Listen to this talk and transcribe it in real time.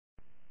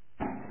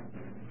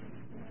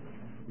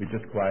We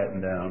just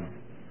quieten down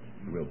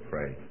and we'll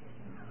pray.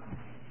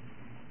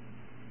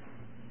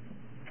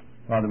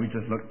 Father, we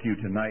just look to you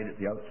tonight at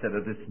the outset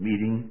of this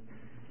meeting.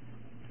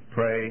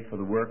 Pray for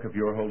the work of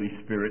your Holy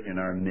Spirit in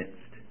our midst.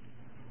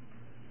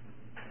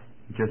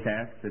 Just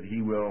ask that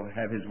he will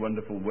have his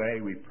wonderful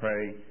way. We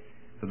pray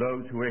for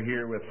those who are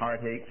here with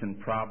heartaches and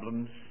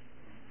problems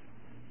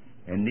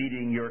and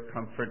needing your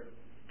comfort.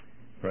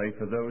 Pray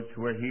for those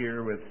who are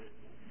here with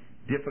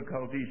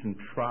difficulties and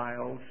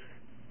trials.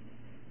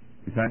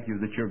 We thank you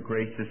that your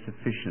grace is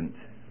sufficient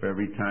for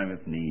every time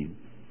of need.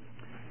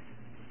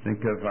 Think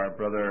of our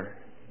brother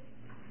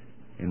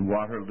in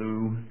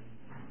Waterloo,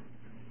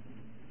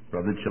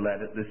 Brother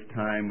Gillette. At this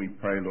time we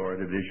pray,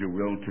 Lord, it is your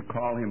will to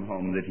call him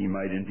home, that he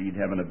might indeed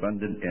have an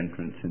abundant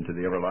entrance into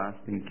the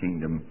everlasting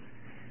kingdom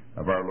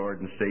of our Lord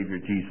and Savior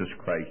Jesus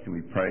Christ. And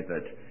we pray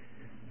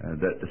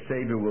that the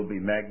Savior will be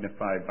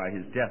magnified by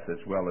his death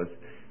as well as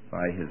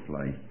by his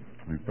life.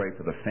 We pray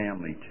for the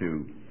family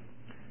too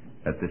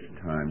at this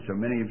time. So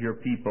many of your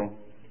people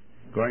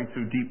going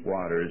through deep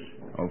waters,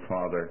 oh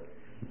Father,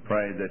 we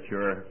pray that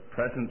your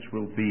presence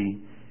will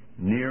be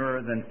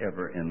nearer than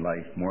ever in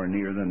life, more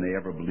near than they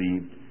ever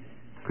believed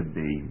could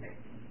be.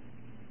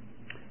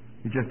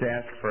 We just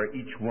ask for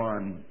each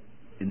one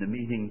in the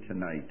meeting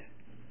tonight.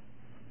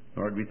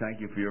 Lord, we thank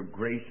you for your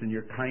grace and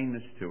your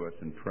kindness to us,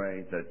 and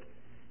pray that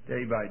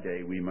day by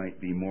day we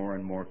might be more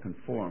and more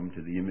conformed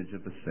to the image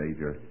of the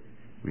Savior.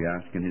 We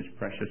ask in his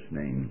precious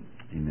name.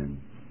 Amen.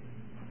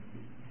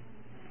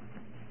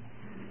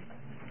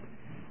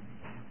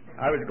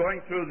 I was going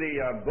through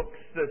the books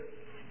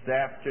this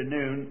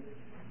afternoon,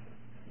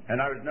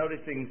 and I was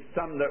noticing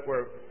some that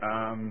were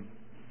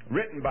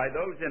written by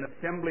those in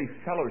Assembly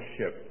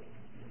Fellowship.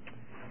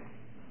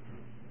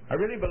 I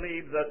really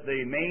believe that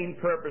the main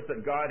purpose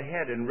that God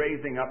had in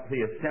raising up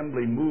the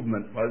Assembly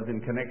movement was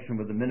in connection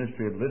with the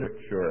ministry of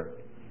literature.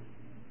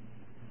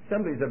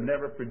 Assemblies have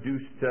never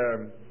produced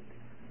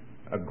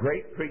a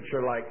great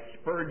preacher like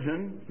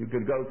Spurgeon. You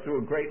could go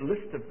through a great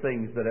list of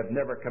things that have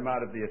never come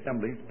out of the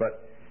assemblies,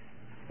 but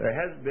there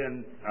has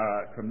been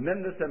a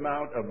tremendous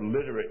amount of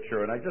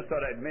literature, and I just thought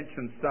I'd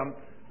mention some.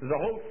 There's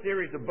a whole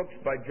series of books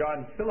by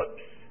John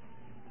Phillips.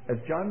 Has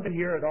John been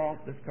here at all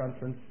at this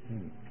conference?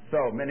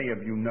 So many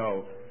of you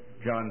know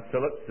John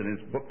Phillips, and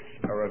his books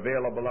are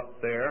available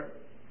up there.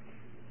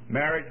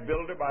 Marriage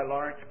Builder by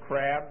Lawrence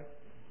Crabb.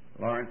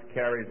 Lawrence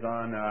carries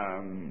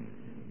on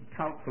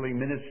counseling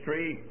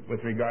ministry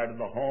with regard to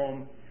the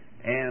home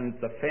and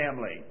the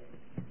family.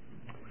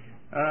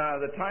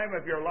 The Time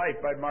of Your Life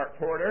by Mark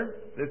Porter.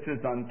 This is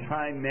on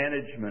time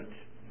management.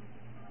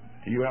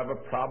 Do you have a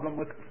problem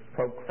with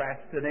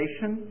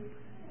procrastination?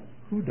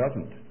 Who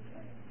doesn't?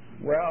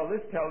 Well, this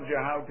tells you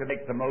how to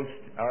make the most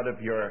out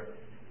of your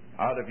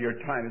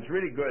time. It's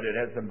really good. It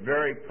has some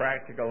very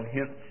practical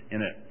hints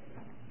in it.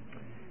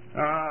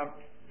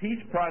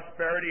 Peace,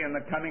 Prosperity, and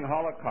the Coming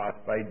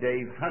Holocaust by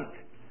Dave Hunt.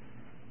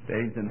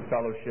 Dave's in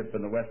fellowship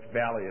in the West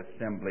Valley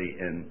Assembly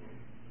in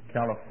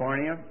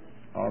California,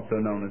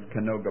 also known as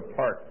Canoga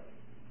Park.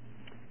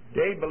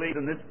 Dave believes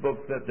in this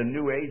book that the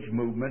New Age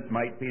movement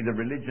might be the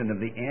religion of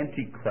the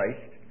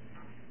Antichrist.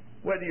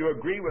 Whether you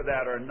agree with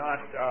that or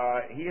not,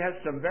 he has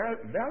some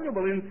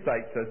valuable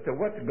insights as to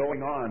what's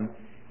going on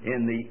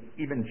in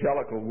the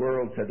evangelical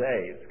world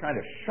today. It's kind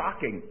of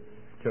shocking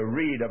to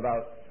read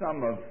about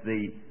some of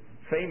the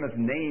famous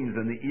names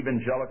in the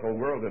evangelical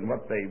world and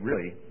what they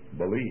really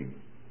believe.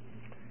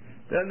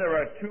 Then there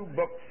are two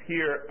books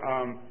here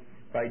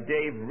by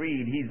Dave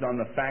Reed. He's on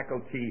the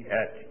faculty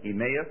at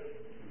Emmaus.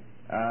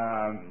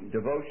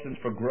 Devotions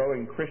for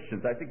Growing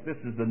Christians. I think this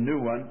is the new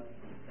one,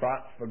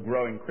 Thoughts for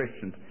Growing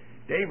Christians.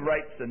 Dave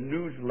writes a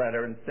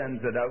newsletter and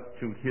sends it out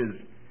to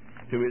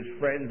his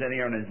friends and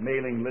here on his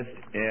mailing list,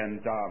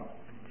 and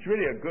he's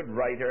really a good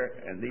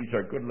writer, and these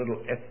are good little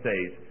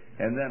essays.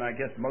 And then I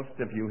guess most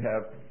of you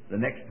have The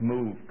Next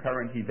Move,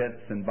 Current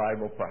Events in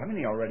Bible. How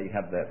many already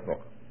have that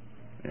book?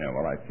 Yeah,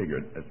 well, I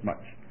figured as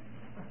much.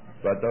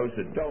 But those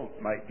that don't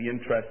might be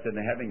interested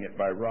in having it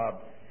by Rob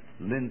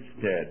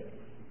Lindstedt.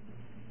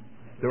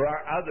 There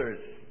are others,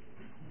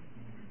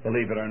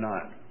 believe it or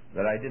not,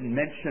 that I didn't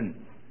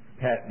mention.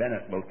 Pat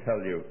Bennett will tell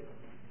you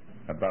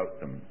about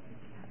them.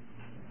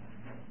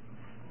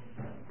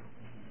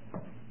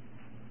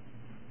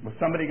 Was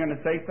somebody going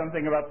to say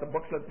something about the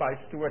booklet by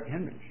Stuart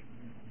Henrich?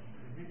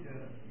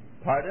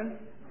 Pardon?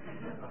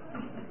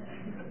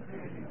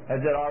 Has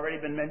it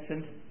already been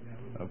mentioned?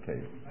 Okay.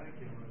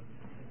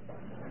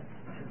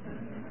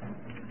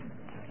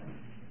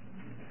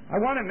 I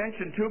want to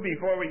mention, too,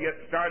 before we get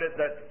started,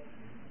 that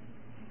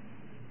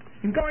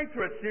in going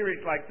through a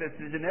series like this,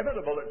 it's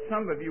inevitable that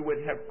some of you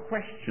would have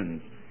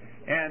questions.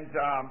 And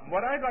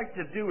what I'd like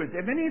to do is,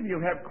 if any of you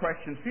have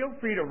questions, feel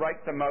free to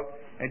write them out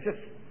and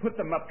just put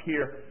them up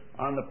here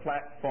on the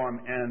platform,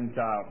 and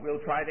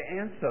we'll try to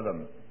answer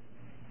them.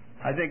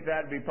 I think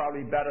that'd be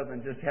probably better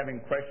than just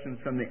having questions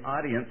from the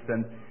audience,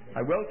 and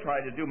I will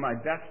try to do my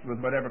best with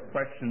whatever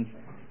questions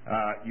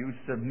you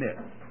submit.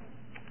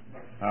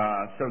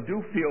 So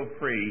do feel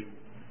free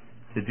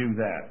to do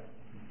that.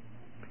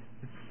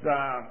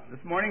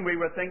 This morning we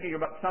were thinking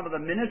about some of the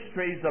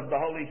ministries of the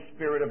Holy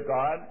Spirit of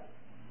God.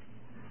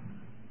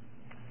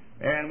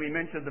 And we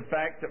mentioned the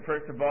fact that,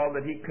 first of all,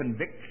 that He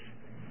convicts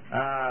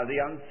the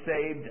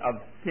unsaved of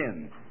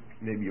sin.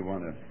 Maybe you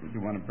want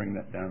to bring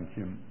that down,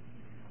 Jim.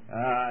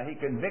 He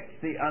convicts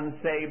the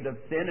unsaved of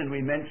sin, and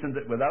we mentioned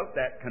that without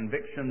that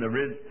conviction there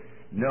is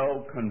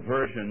no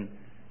conversion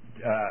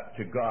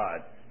to God.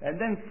 And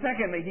then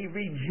secondly, He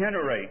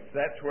regenerates.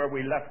 That's where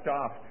we left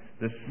off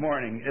this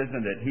morning,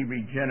 isn't it? He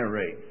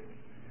regenerates.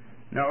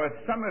 Now, if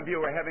some of you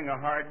are having a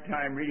hard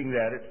time reading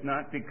that, it's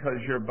not because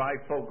your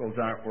bifocals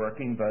aren't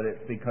working, but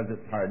it's because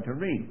it's hard to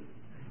read.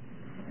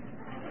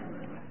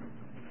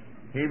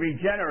 He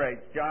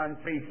regenerates. John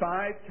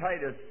 3:5,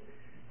 Titus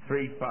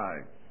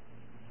 3:5.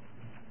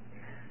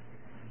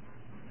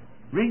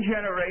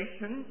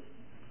 Regeneration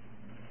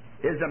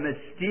is a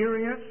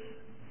mysterious,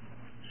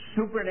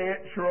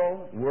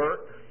 supernatural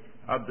work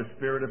of the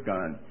Spirit of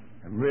God.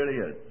 It really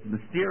is.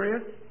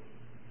 Mysterious.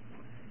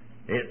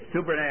 It's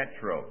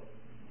supernatural.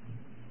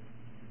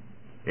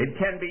 It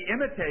can be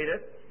imitated,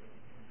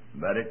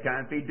 but it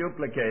can't be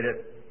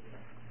duplicated.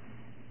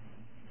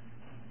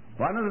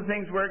 One of the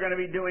things we're going to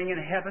be doing in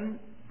heaven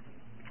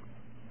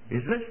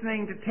is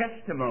listening to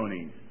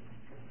testimonies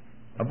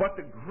of what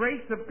the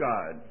grace of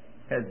God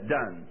has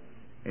done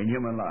in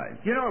human lives.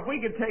 You know, if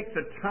we could take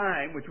the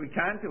time, which we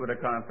can't do at a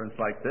conference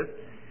like this,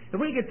 if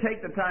we could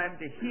take the time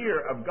to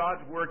hear of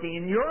God's working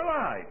in your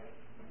life,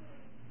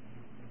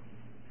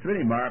 it's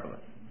really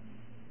marvelous.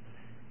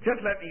 Just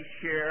let me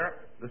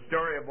share the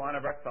story of one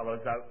of our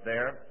fellows out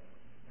there,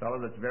 a fellow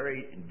that's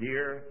very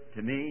dear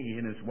to me, he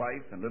and his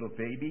wife and little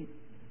baby.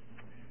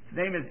 His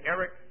name is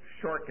Eric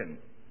Shorkin.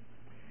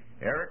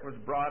 Eric was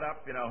brought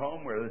up in a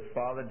home where his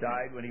father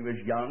died when he was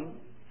young.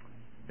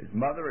 His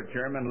mother, a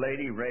German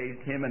lady,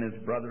 raised him and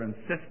his brother and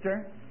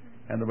sister,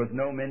 and there was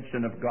no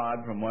mention of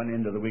God from one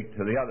end of the week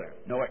to the other.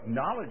 No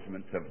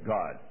acknowledgement of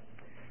God.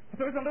 But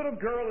there was a little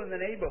girl in the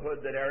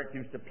neighborhood that Eric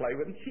used to play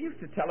with, and she used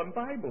to tell him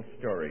Bible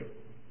stories.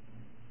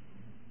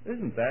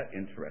 Isn't that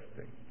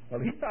interesting? Well,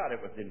 he thought it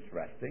was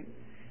interesting.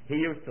 He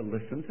used to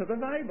listen to the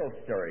Bible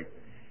stories.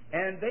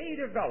 And they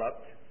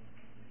developed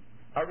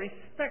a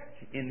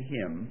respect in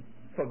him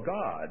for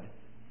God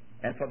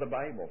and for the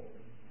Bible.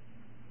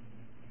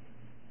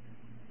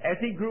 As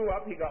he grew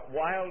up, he got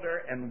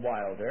wilder and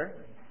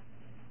wilder.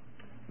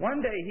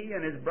 One day, he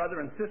and his brother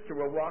and sister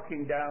were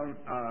walking down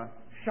a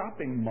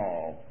shopping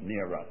mall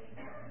near us.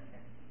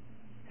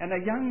 And a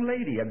young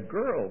lady, a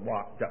girl,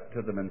 walked up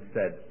to them and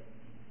said,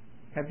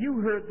 "Have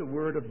you heard the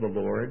word of the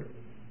Lord?"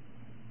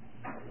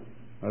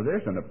 Well,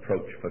 there's an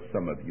approach for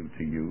some of you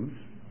to use.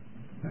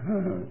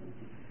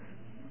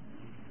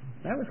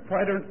 That was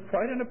quite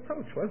an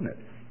approach, wasn't it?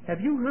 Have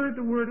you heard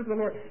the word of the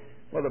Lord?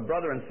 Well, the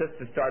brother and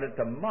sister started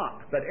to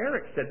mock, but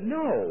Eric said,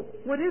 "No,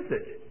 what is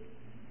it?"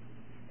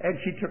 And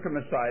she took him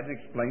aside and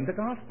explained the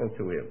gospel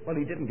to him. Well,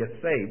 he didn't get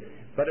saved,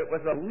 but it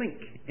was a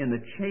link in the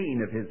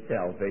chain of his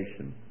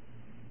salvation.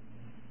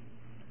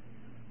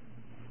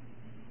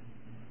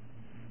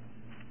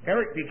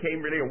 Eric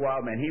became really a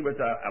wild man. He was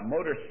a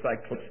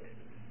motorcyclist.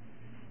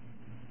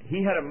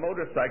 He had a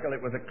motorcycle.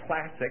 It was a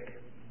classic.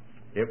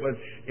 It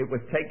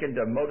was taken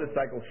to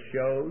motorcycle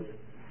shows.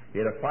 He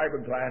had a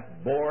fiberglass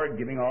board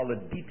giving all the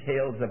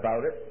details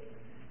about it.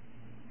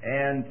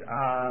 And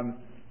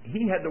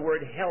he had the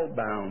word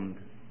hellbound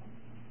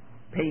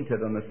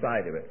painted on the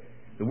side of it.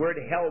 The word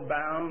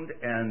hellbound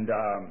and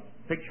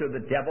picture of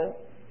the devil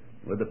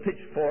with the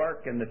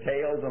pitchfork and the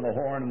tails and the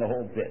horn and the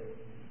whole bit.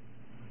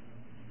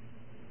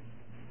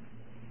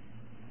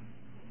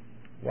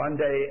 One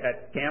day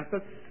at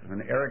campus,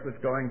 when Eric was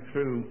going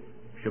through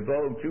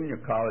Chabot Junior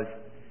College,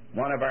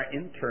 one of our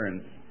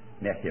interns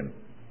met him,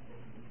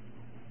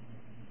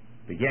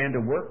 began to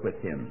work with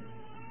him,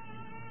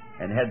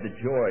 and had the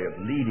joy of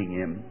leading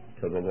him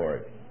to the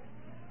Lord.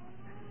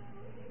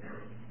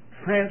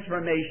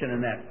 Transformation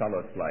in that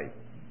fellow's life.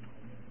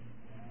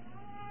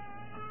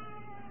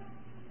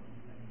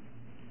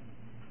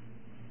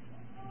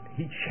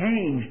 He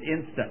changed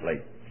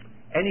instantly,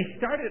 and he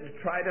started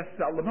to try to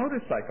sell the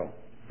motorcycle.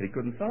 He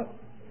couldn't sell it.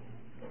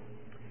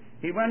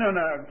 He went on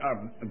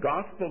a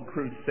gospel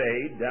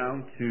crusade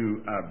down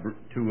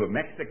to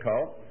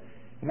Mexico.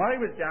 And while he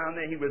was down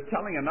there, he was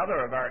telling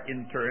another of our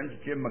interns,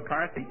 Jim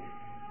McCarthy,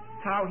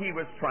 how he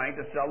was trying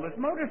to sell this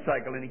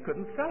motorcycle and he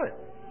couldn't sell it.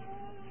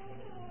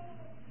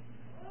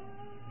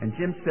 And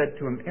Jim said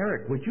to him,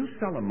 "Eric, would you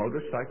sell a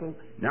motorcycle?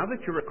 Now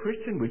that you're a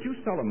Christian, would you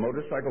sell a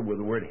motorcycle with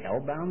the word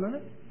hellbound on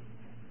it?"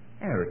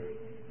 Eric,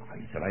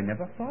 he said, "I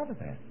never thought of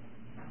that."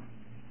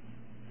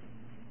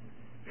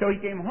 So he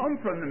came home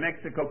from the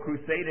Mexico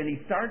crusade and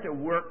he started to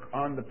work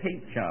on the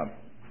paint job.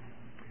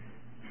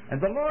 And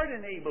the Lord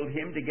enabled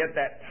him to get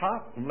that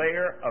top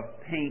layer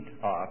of paint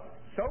off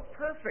so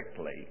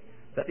perfectly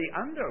that the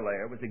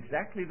underlayer was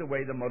exactly the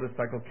way the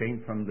motorcycle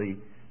came from the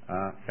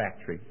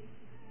factory.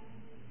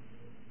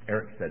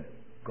 Eric said,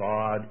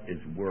 "God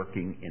is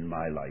working in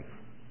my life."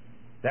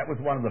 That was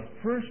one of the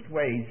first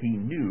ways he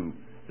knew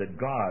that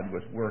God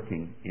was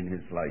working in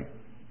his life.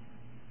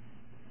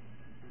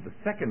 The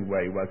second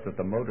way was that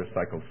the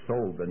motorcycle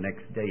sold the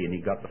next day and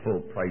he got the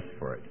full price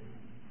for it.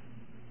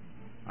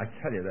 I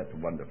tell you, that's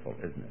wonderful,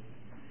 isn't it?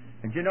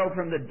 And you know,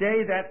 from the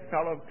day that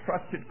fellow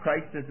trusted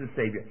Christ as his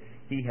Savior,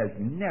 he has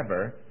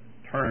never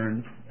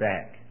turned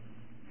back.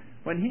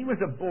 When he was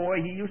a boy,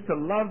 he used to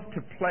love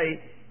to play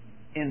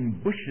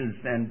in bushes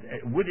and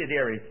wooded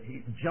areas,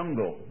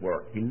 jungle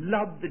work. He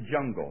loved the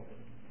jungle.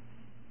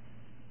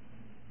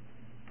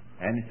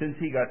 And since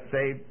he got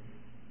saved,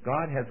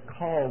 God has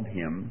called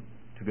him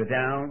to go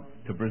down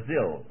to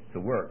Brazil to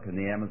work in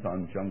the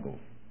Amazon jungles.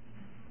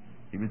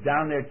 He was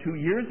down there 2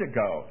 years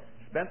ago,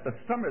 spent the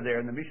summer there,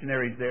 and the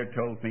missionaries there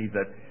told me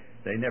that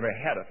they never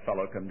had a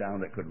fellow come down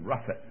that could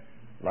rough it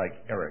like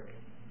Eric.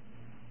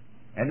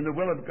 And in the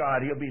will of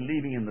God, he'll be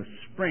leaving in the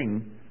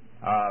spring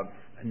of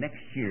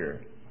next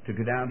year to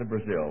go down to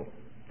Brazil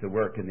to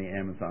work in the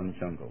Amazon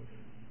jungles.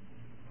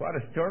 What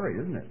a story,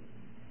 isn't it?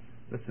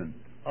 Listen,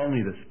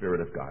 only the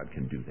Spirit of God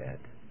can do that.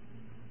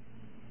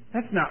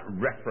 That's not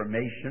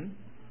reformation.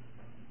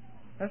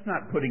 That's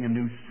not putting a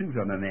new suit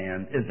on a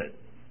man, is it?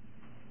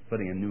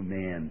 Putting a new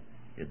man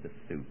in the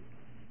suit.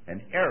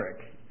 And Eric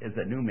is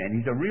a new man.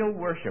 He's a real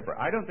worshiper.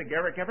 I don't think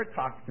Eric ever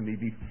talks to me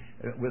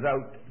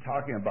without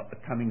talking about the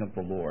coming of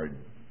the Lord.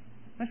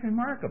 That's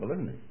remarkable,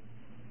 isn't it?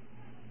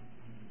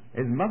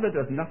 His mother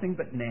does nothing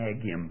but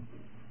nag him.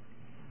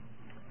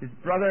 His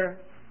brother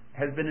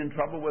has been in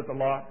trouble with the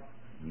law.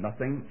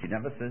 Nothing. She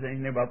never says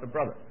anything about the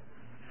brother.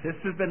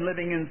 Sister's been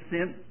living in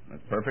sin.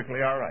 That's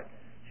perfectly all right.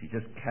 She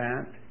just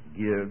can't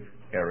give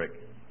Eric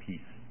peace.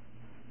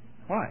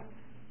 Why?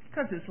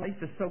 Because his life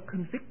is so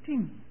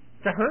convicting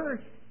to her.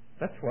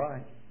 That's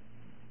why.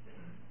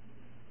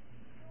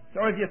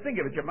 So if you think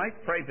of it, you might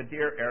pray for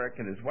dear Eric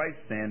and his wife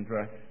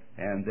Sandra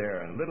and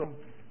their little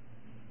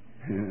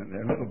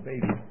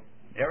baby.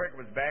 Eric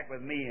was back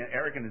with me.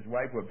 Eric and his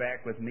wife were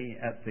back with me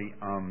at the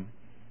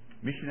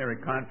missionary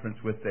conference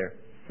with their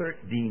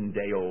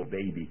 13-day-old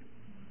baby,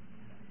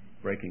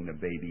 breaking the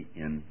baby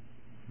in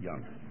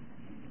young.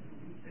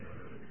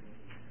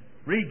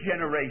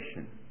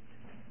 Regeneration.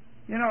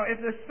 You know, if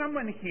there's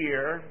someone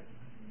here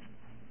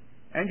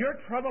and you're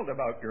troubled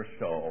about your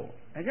soul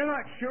and you're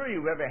not sure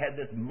you've ever had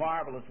this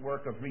marvelous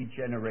work of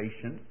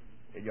regeneration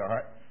in your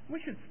heart, we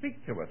should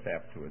speak to us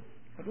afterwards.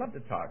 I'd love to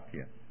talk to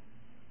you.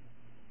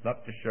 Love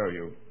to show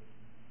you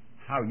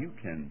how you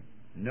can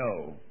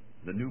know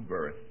the new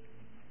birth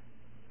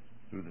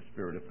through the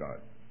Spirit of God.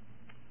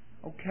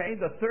 Okay,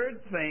 the third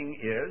thing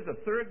is,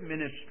 the third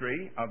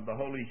ministry of the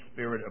Holy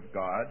Spirit of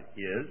God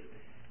is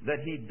that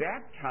He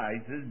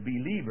baptizes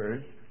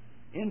believers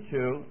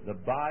into the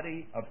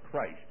body of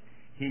Christ.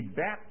 He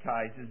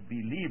baptizes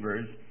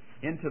believers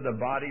into the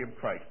body of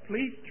Christ.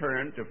 Please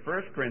turn to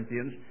 1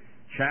 Corinthians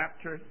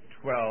chapter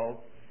 12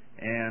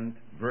 and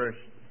verse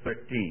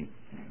 13.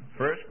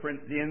 1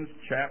 Corinthians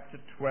chapter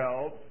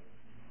 12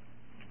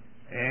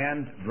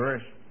 and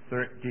verse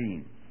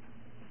 13.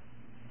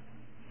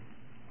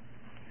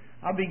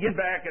 I'll begin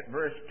back at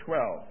verse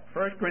 12.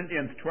 1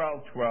 Corinthians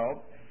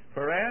 12:12.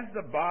 For as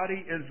the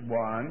body is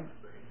one,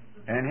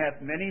 and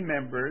hath many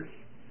members,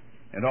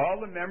 and all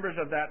the members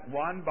of that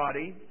one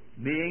body,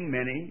 being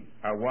many,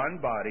 are one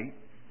body,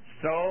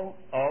 so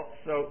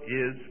also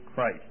is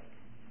Christ.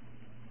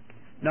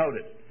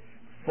 Notice,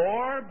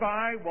 for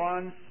by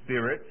one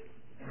Spirit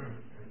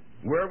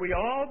were we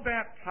all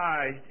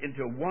baptized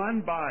into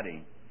one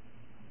body,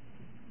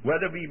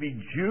 whether we be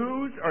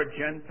Jews or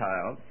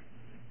Gentiles,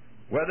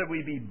 whether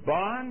we be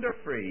bond or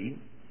free,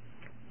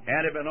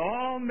 and have been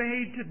all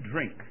made to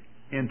drink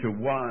into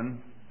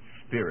one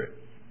Spirit.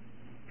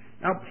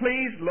 Now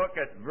please look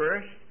at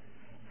verse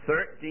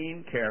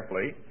 13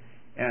 carefully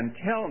and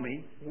tell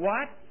me,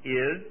 what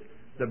is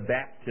the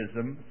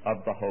baptism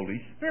of the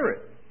Holy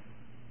Spirit?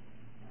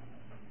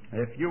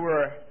 If you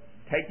were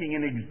taking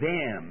an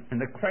exam and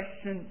the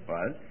question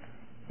was,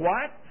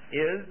 what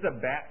is the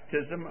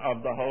baptism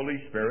of the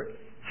Holy Spirit?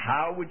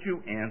 How would you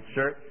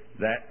answer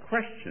that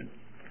question?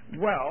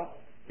 Well,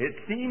 it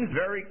seems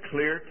very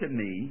clear to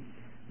me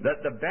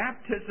that the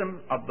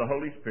baptism of the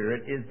Holy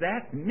Spirit is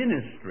that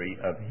ministry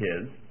of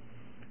His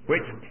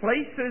which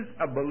places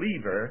a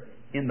believer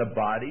in the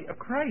body of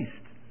Christ.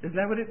 Isn't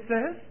that what it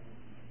says?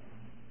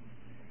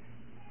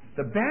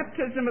 The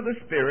baptism of the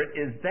Spirit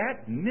is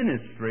that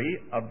ministry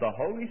of the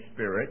Holy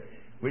Spirit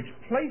which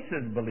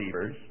places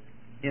believers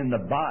in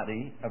the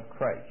body of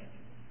Christ.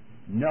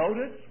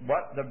 Notice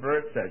what the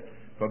verse says.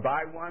 For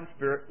by one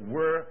Spirit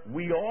were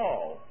we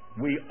all.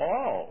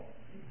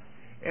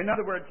 In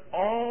other words,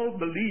 all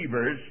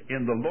believers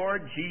in the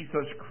Lord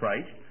Jesus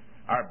Christ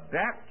are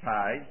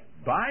baptized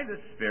by the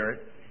Spirit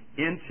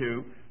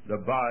into the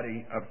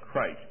body of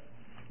Christ.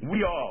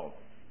 We all.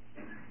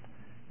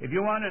 If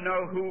you want to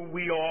know who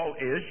we all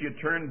is, you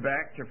turn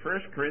back to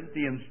 1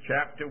 Corinthians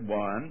chapter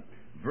 1,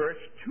 verse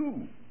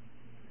 2.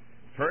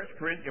 1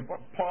 Corinthians,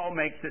 Paul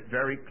makes it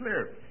very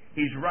clear.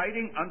 He's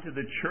writing unto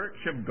the church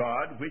of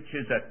God, which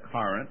is at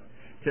Corinth,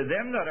 to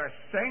them that are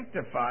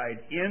sanctified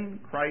in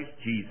Christ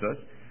Jesus,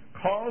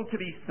 called to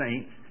be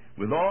saints,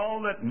 with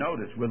all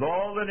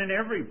that in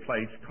every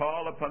place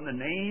call upon the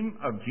name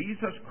of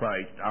Jesus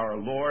Christ, our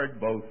Lord,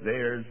 both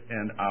theirs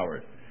and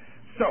ours.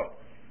 So,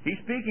 he's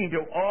speaking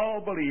to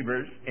all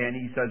believers, and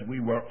he says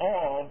we were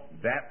all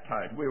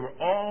baptized. We were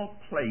all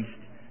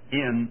placed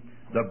in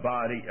the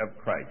body of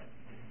Christ.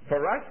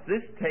 For us,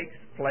 this takes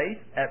place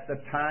at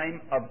the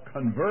time of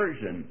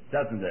conversion,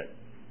 doesn't it?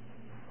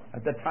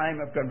 At the time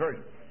of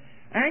conversion.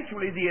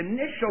 Actually, the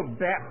initial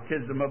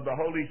baptism of the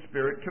Holy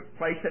Spirit took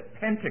place at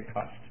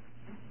Pentecost.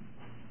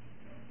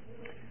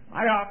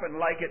 I often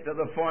like it to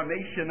the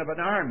formation of an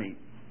army.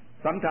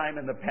 Sometime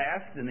in the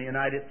past, in the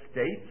United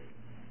States,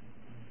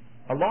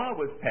 a law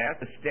was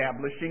passed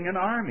establishing an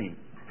army.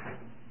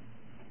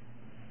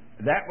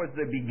 That was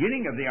the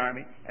beginning of the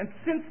army, and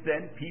since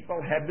then, people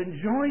have been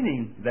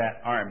joining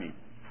that army.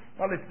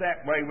 Well, it's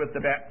that way with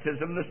the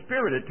baptism of the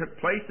Spirit. It took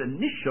place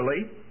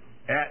initially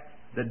at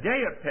the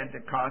day of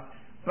Pentecost,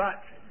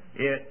 but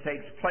it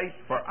takes place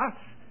for us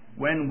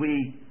when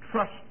we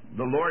trust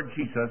the Lord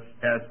Jesus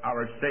as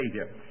our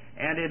Savior.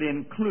 And it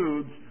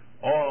includes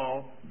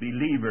all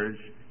believers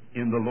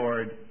in the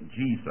Lord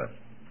Jesus.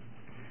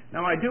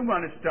 Now, I do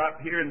want to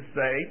stop here and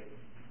say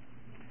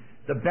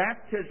the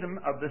baptism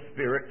of the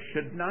Spirit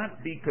should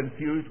not be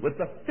confused with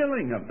the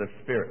filling of the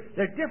Spirit.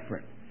 They're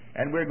different.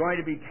 And we're going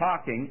to be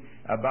talking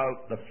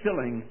about the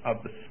filling of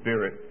the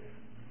Spirit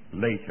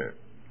later.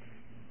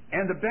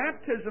 And the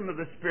baptism of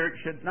the Spirit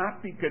should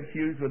not be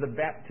confused with the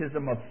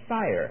baptism of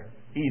fire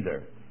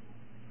either.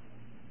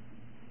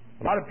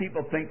 A lot of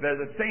people think they're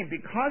the same.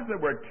 Because there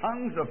were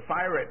tongues of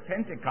fire at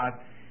Pentecost,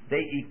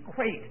 they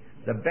equate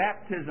the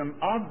baptism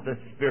of the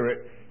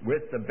Spirit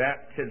with the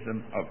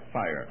baptism of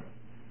fire.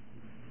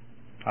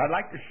 I'd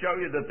like to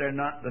show you that they're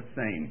not the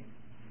same.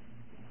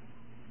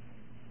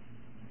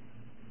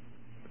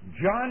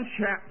 John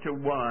chapter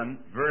 1,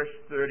 verse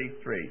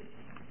 33.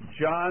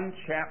 John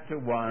chapter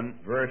 1,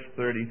 verse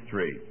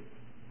 33.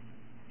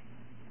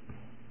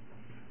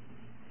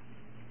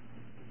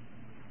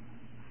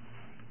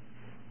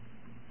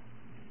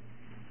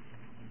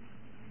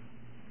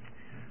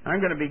 I'm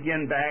going to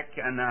begin back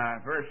in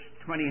verse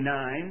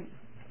 29.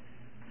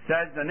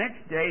 Says, the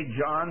next day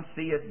John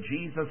seeth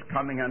Jesus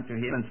coming unto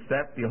him, and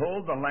saith,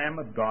 Behold the Lamb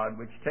of God,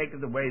 which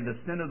taketh away the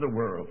sin of the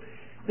world.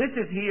 This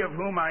is he of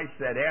whom I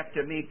said,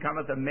 After me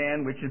cometh a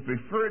man which is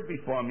preferred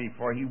before me,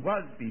 for he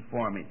was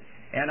before me.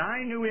 And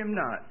I knew him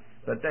not,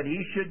 but that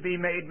he should be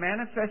made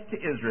manifest to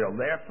Israel.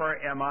 Therefore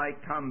am I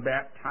come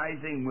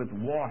baptizing with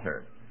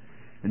water.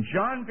 And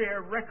John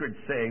bare record,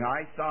 saying,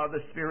 I saw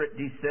the Spirit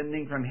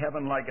descending from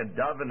heaven like a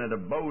dove, and it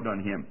abode on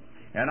him.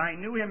 And I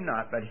knew him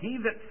not, but he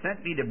that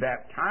sent me to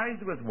baptize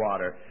with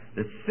water,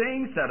 the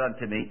same said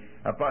unto me,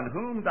 Upon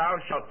whom thou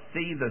shalt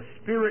see the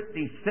Spirit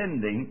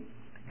descending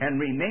and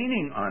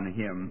remaining on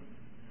him,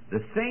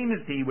 the same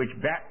is he which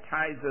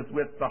baptizeth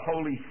with the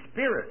Holy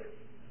Spirit.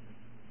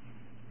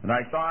 And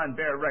I saw and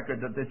bear record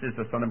that this is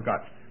the Son of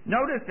God.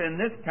 Notice in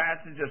this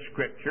passage of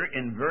Scripture,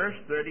 in verse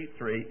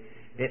 33,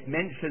 it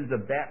mentions the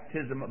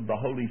baptism of the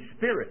Holy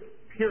Spirit,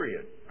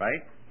 period,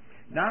 right?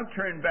 Now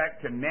turn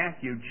back to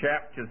Matthew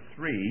chapter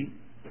 3.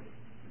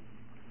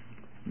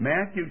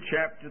 Matthew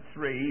chapter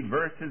 3,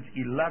 verses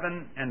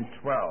 11 and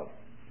 12.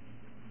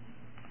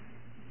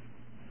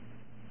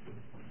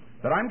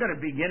 But I'm going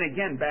to begin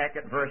again back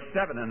at verse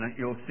 7, and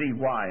you'll see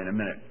why in a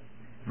minute.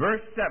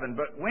 Verse 7,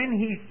 But when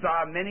he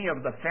saw many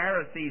of the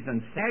Pharisees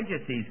and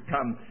Sadducees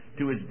come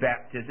to his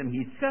baptism,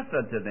 he saith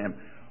unto them,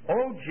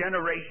 O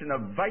generation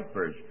of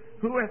vipers,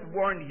 who hath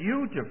warned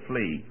you to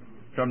flee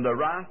from the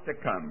wrath to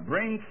come?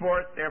 Bring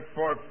forth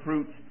therefore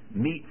fruits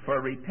meet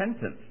for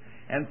repentance.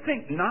 And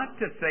think not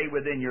to say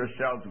within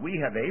yourselves, We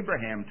have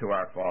Abraham to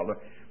our father.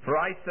 For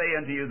I say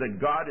unto you that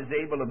God is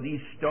able of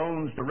these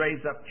stones to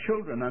raise up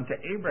children unto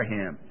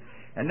Abraham.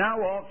 And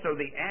now also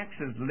the axe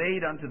is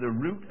laid unto the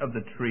root of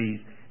the trees.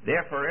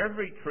 Therefore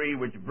every tree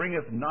which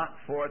bringeth not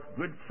forth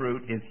good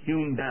fruit is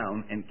hewn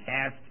down and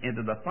cast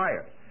into the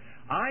fire.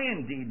 I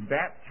indeed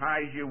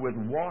baptize you with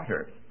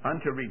water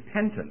unto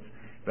repentance,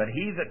 but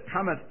he that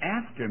cometh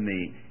after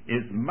me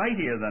is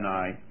mightier than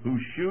I,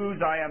 whose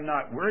shoes I am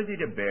not worthy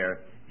to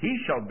bear. He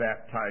shall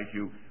baptize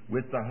you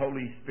with the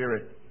Holy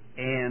Spirit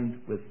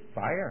and with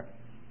fire.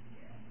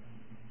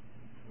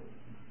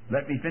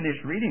 Let me finish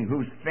reading.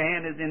 Whose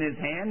fan is in his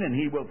hand, and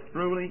he will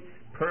thoroughly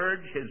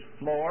purge his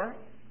floor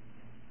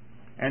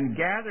and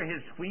gather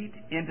his wheat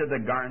into the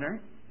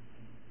garner,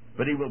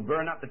 but he will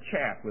burn up the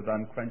chaff with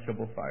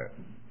unquenchable fire.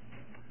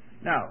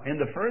 Now, in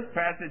the first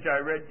passage I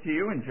read to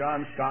you in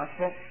John's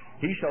Gospel,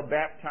 he shall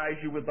baptize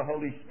you with the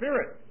Holy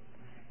Spirit.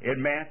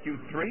 In Matthew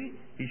 3,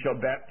 he shall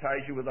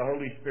baptize you with the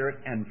Holy Spirit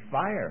and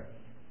fire.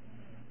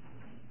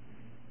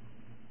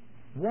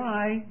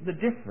 Why the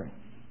difference?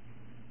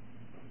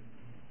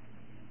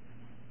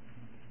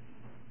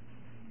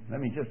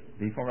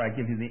 Before I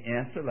give you the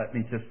answer, let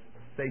me just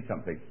say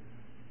something.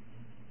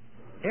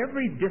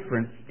 Every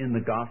difference in the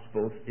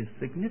Gospels is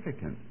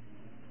significant.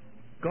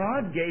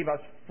 God gave us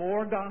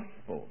 4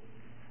 Gospels.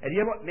 And you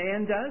know what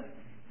man does?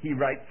 He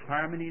writes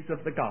harmonies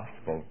of the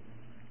Gospel.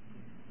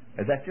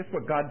 And that's just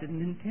what God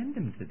didn't intend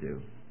him to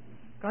do.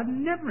 God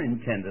never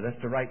intended us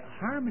to write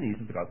harmonies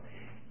with the gospel.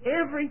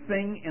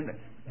 Everything in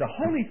the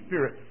Holy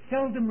Spirit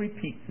seldom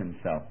repeats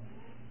himself.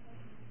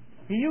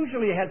 He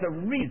usually has a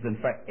reason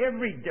for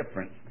every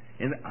difference.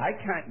 And I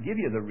can't give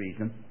you the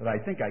reason, but I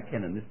think I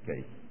can in this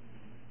case.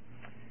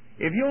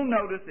 If you'll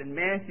notice in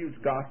Matthew's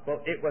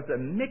gospel, it was a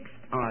mixed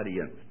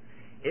audience.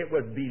 It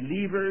was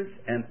believers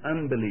and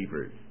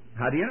unbelievers.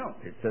 How do you know?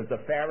 It says the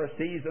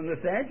Pharisees and the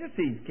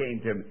Sadducees came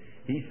to him.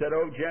 He said,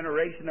 "O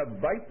generation of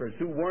vipers,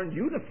 who warned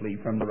you to flee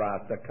from the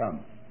wrath to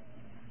come?"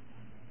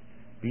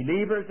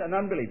 Believers and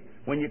unbelievers.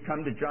 When you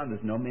come to John,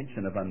 there's no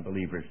mention of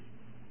unbelievers.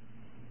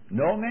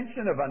 No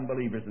mention of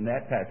unbelievers in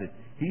that passage.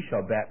 He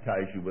shall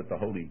baptize you with the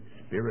Holy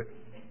Spirit.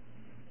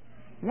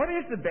 What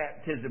is the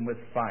baptism with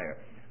fire?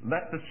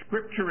 Let the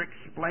Scripture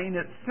explain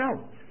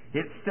itself.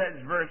 It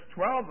says, verse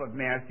 12 of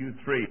Matthew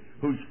 3,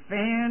 "Whose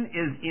fan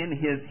is in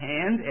his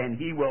hand, and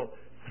he will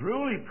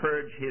thoroughly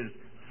purge his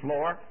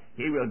floor.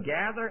 He will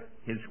gather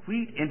his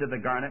wheat into the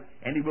garner,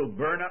 and he will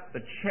burn up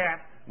the chaff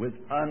with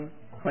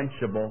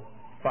unquenchable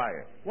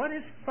fire." What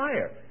is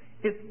fire?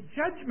 It's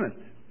judgment.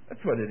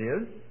 That's what it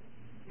is.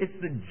 It's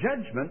the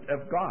judgment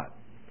of God.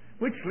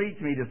 Which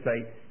leads me to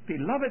say,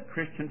 beloved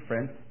Christian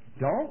friends,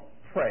 don't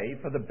pray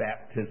for the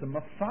baptism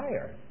of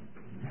fire.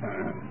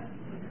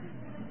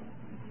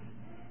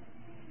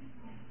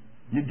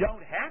 You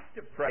don't have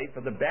to pray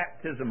for the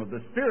baptism of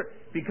the Spirit,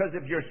 because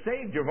if you're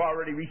saved, you've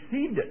already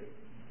received it.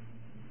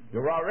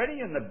 You're already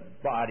in the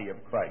body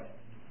of Christ.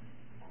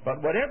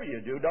 But whatever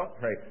you do, don't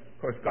pray. Of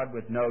course, God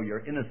would know your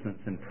innocence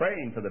in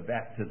praying for the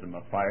baptism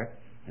of fire,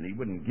 and He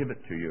wouldn't give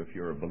it to you if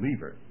you're a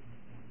believer.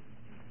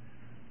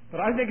 But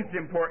I think it's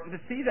important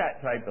to see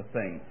that type of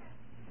thing.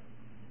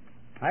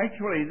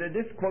 Actually,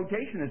 this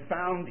quotation is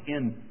found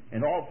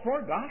in all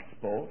four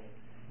Gospels,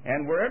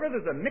 and wherever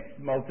there's a mixed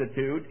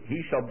multitude,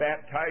 He shall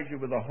baptize you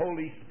with the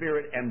Holy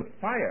Spirit and with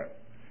fire.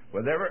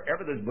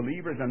 Wherever there's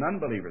believers and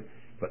unbelievers.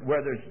 But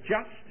where there's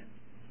just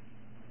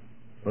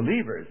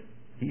believers,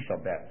 He shall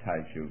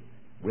baptize you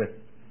with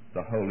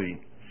the Holy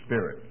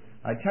Spirit.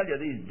 I tell you,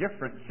 these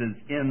differences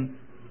in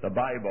the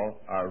Bible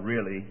are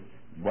really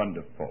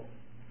wonderful.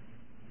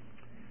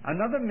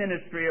 Another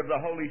ministry of the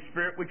Holy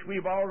Spirit, which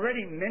we've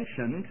already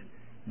mentioned,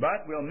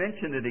 but we'll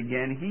mention it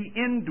again, He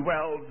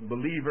indwells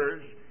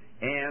believers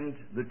and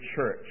the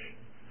church.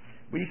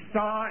 We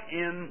saw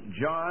in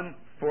John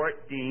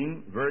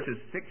 14, verses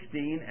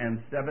 16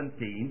 and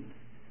 17,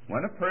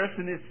 when a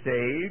person is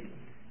saved,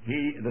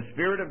 the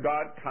Spirit of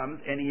God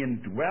comes and He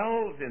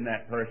indwells in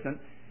that person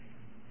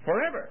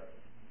forever.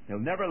 He'll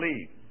never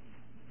leave.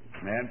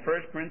 And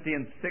 1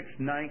 Corinthians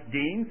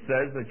 6:19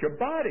 says that your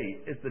body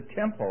is the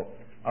temple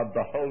of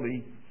the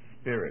Holy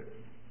Spirit.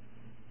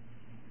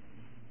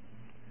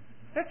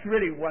 That's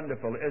really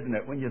wonderful, isn't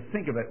it, when you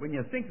think of it? When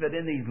you think that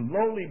in these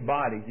lowly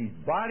bodies, these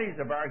bodies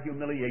of our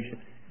humiliation,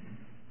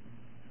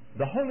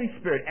 the Holy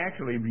Spirit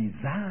actually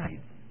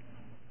resides.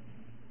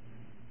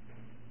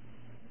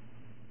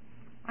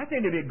 I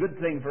think it'd be a good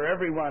thing for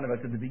every one of us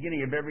at the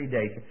beginning of every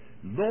day.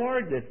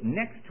 Lord, this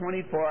next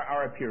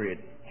 24-hour period,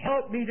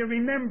 help me to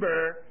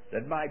remember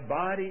that my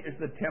body is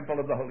the temple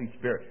of the Holy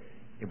Spirit.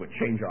 It would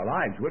change our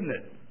lives, wouldn't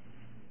it?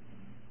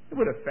 It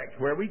would affect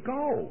where we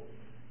go.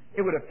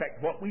 It would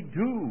affect what we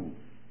do.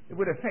 It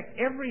would affect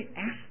every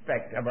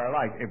aspect of our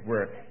life if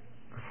we're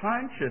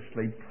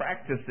consciously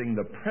practicing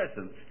the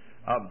presence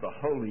of the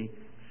Holy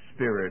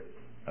Spirit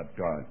of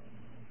God.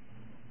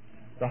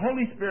 The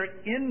Holy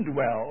Spirit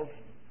indwells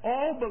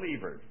all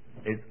believers.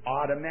 It's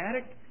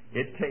automatic.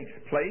 It takes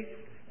place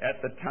at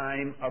the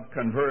time of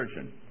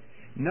conversion.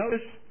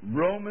 Notice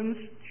Romans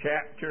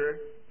chapter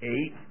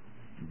 8,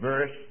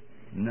 verse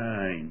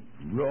 9.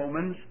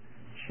 Romans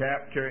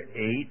chapter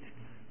 8,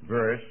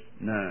 verse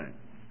 9.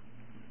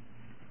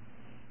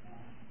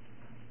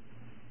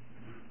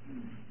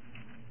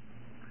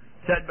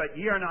 Said, "But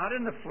ye are not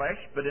in the flesh,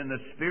 but in the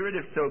Spirit,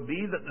 if so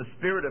be that the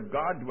Spirit of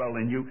God dwell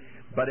in you.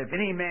 But if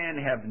any man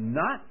have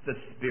not the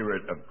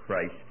Spirit of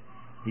Christ,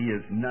 he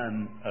is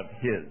none of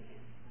His."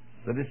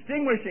 The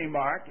distinguishing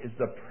mark is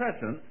the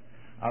presence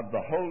of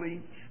the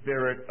Holy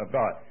Spirit of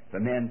God. If a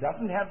man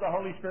doesn't have the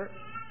Holy Spirit,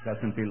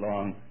 doesn't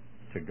belong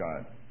to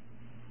God.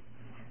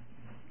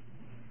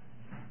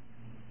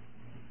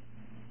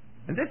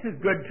 And this is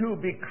good, too,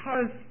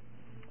 because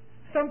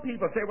some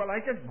people say, well, I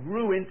just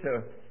grew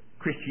into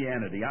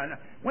Christianity.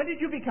 When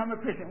did you become a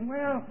Christian?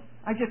 Well,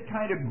 I just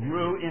kind of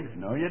grew into...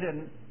 No, you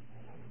didn't.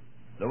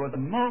 There was a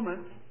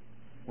moment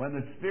when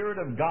the Spirit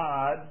of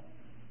God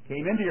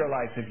came into your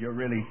life if you're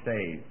really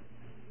saved.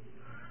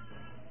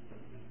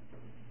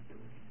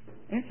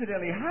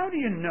 Incidentally, how do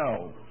you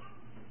know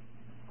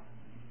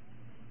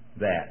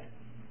that?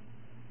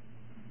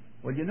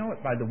 Well, you know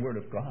it by the Word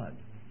of God.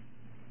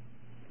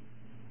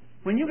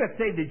 When you got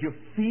saved, did you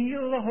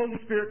feel the Holy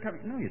Spirit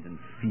coming? No, you didn't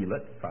feel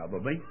it,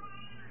 probably.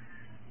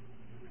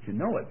 But you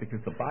know it because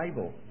the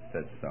Bible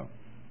says so.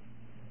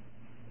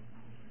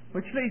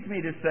 Which leads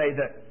me to say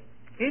that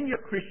in your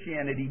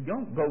Christianity,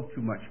 don't go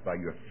too much by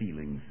your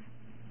feelings.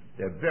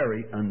 They're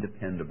very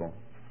undependable.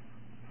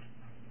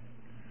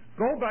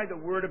 Go by the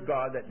Word of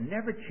God that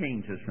never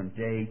changes from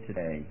day to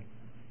day.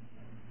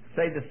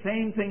 Say the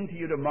same thing to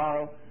you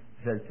tomorrow,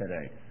 says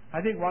today.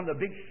 I think one of the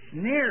big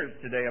snares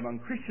today among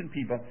Christian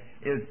people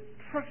is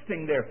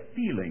trusting their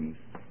feelings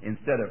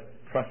instead of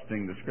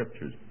trusting the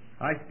Scriptures.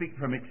 I speak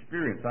from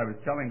experience. I was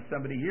telling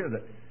somebody here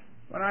that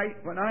when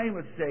I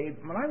was saved,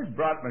 when I was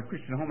brought up in a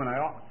Christian home, and I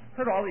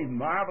heard all these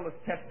marvelous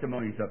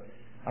testimonies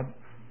of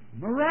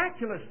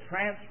miraculous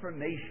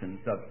transformations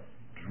of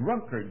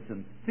drunkards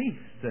and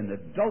thieves and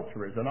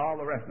adulterers and all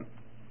the rest of them.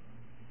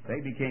 They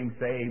became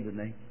saved, and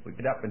they would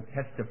get up and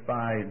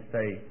testify and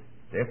say,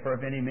 therefore,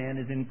 if any man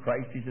is in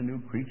Christ, he's a new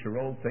creature.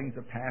 Old things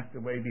have passed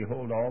away.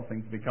 Behold, all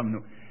things become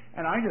new.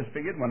 And I just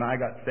figured when I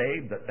got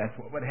saved that that's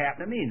what would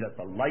happen to me, that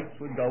the lights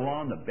would go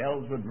on, the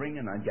bells would ring,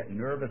 and I'd get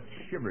nervous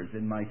shivers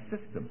in my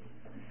system.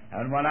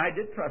 And when I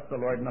did trust the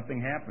Lord,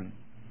 nothing happened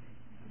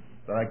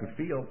that I could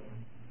feel.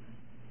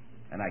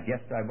 And I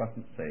guessed I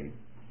wasn't saved.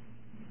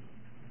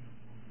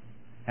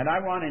 And I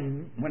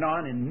went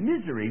on in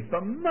misery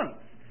for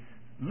months,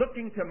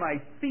 looking to my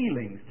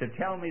feelings to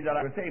tell me that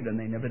I was saved, and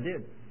they never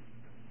did.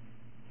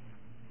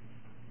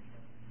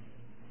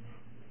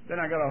 Then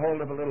I got a hold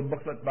of a little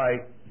booklet by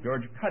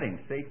George Cutting,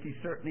 Safety,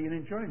 Certainty, and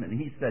Enjoyment. And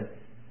he said,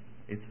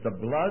 it's the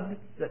blood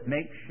that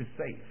makes you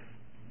safe.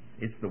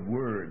 It's the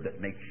Word that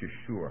makes you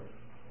sure.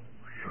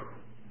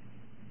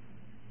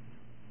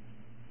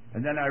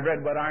 And then I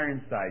read what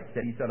Ironside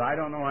said. He said, I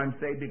don't know I'm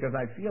saved because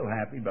I feel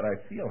happy, but I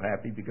feel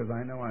happy because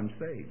I know I'm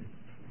saved.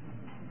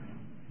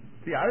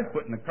 See, I was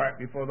putting the cart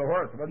before the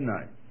horse, wasn't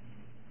I?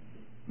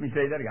 Let me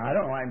say that again. I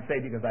don't know I'm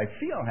saved because I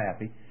feel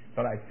happy,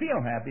 but I feel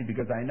happy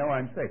because I know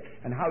I'm saved.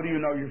 And how do you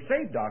know you're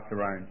saved,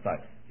 Dr.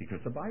 Ironside? Because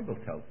the Bible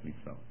tells me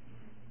so.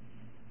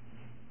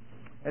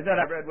 And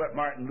then I read what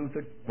Martin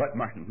Luther said.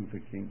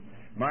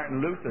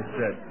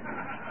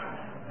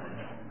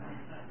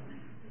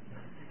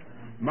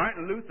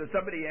 Martin Luther,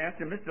 somebody asked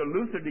him, Mr.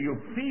 Luther, do you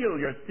feel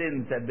your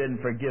sins have been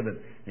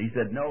forgiven? And he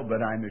said, no,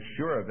 but I'm as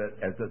sure of it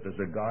as that there's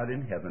a God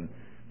in heaven.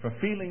 For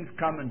feelings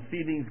come and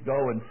feelings go,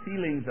 and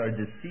feelings are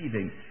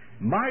deceiving.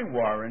 My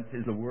warrant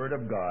is the Word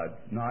of God,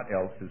 naught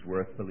else is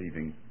worth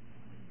believing.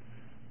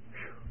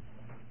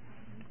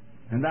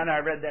 And then I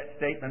read that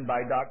statement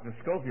by Dr.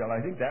 Scofield.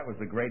 I think that was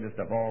the greatest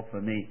of all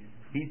for me.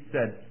 He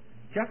said,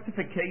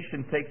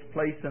 justification takes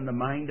place in the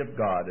mind of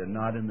God and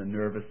not in the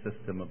nervous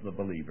system of the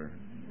believer.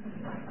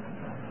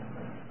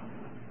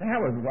 That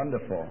was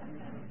wonderful.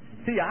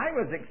 See, I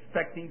was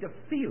expecting to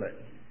feel it.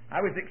 I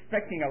was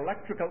expecting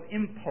electrical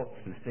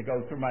impulses to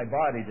go through my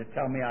body to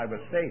tell me I was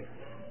safe.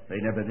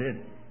 They never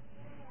did.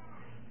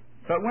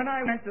 But when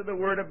I went to the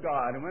Word of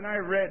God, and when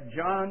I read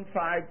John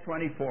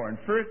 5:24 and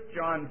 1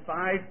 John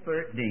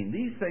 5:13,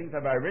 these things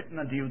have I written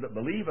unto you that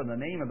believe in the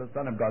name of the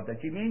Son of God, that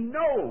ye may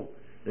know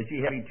that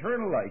ye have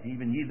eternal life,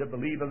 even ye that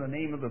believe in the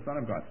name of the Son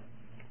of God.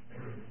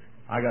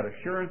 I got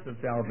assurance of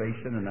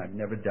salvation, and I've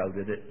never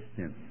doubted it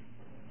since.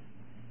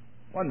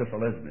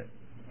 Wonderful, isn't it?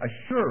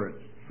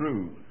 Assurance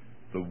through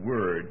the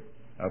Word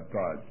of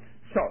God.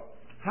 So,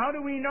 how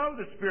do we know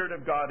the Spirit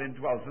of God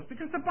indwells us?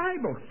 Because the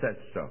Bible says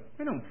so.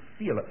 We don't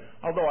feel it.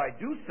 Although I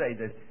do say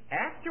that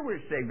after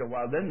we're saved a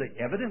while, then the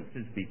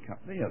evidences they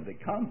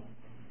come.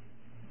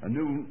 A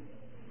new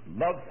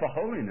love for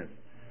holiness,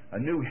 a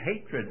new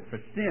hatred for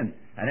sin,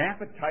 an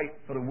appetite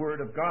for the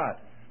Word of God,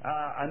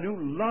 a new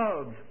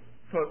love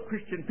for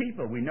Christian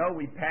people. We know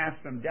we pass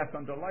from death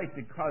unto life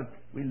because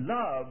we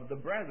love the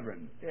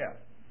brethren. Yeah.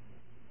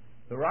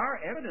 There are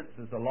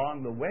evidences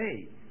along the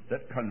way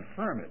that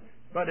confirm it.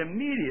 But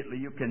immediately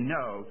you can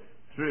know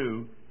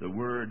through the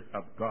Word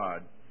of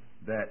God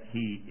that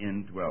He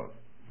indwells.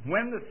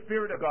 When the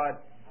Spirit of God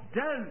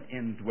does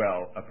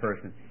indwell a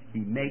person, He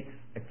makes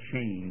a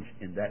change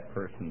in that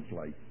person's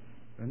life.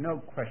 There's no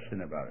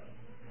question about it.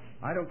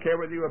 I don't care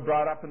whether you were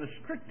brought up in the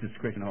strictest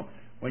Christian home.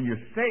 When you're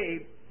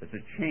saved, there's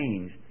a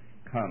change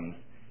comes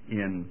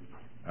in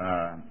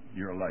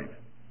your life.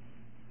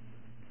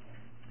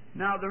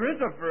 Now, there is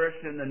a verse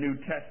in the New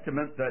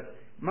Testament that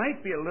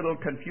might be a little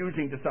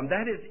confusing to some.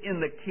 That is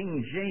in the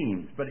King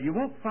James, but you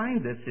won't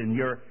find this in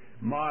your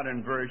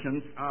modern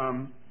versions.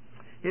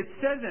 It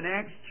says in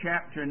Acts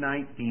chapter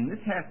 19,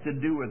 this has to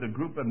do with a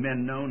group of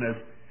men known as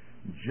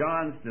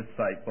John's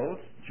disciples.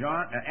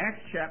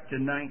 Acts chapter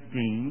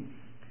 19,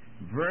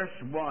 verse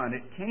 1,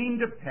 it came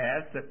to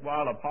pass that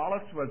while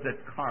Apollos was at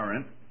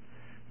Corinth,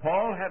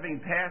 Paul,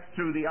 having passed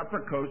through the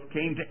upper coast,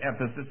 came to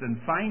Ephesus,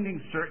 and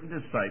finding certain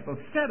disciples,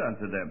 said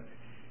unto them,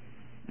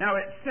 now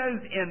it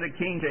says in the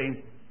King James,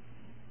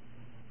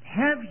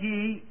 have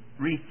ye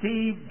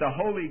received the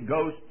Holy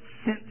Ghost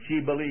since ye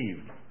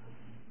believed?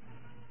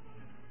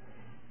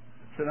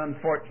 It's an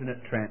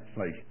unfortunate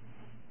translation.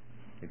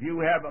 If you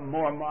have a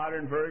more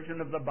modern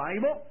version of the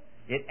Bible,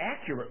 it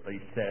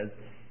accurately says,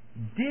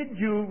 did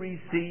you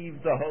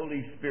receive the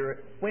Holy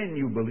Spirit when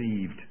you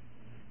believed?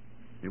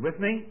 You with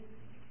me?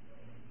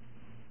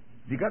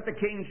 You got the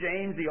King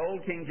James, the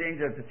old King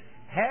James,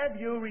 have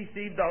you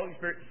received the Holy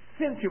Spirit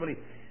since you believe?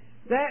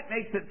 That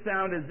makes it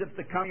sound as if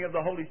the coming of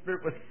the Holy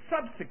Spirit was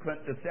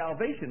subsequent to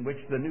salvation, which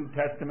the New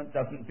Testament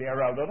doesn't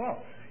bear out at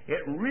all.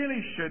 It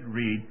really should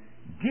read,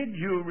 did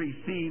you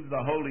receive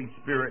the Holy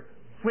Spirit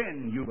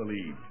when you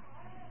believed?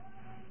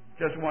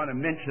 Just want to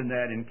mention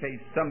that in case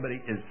somebody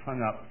is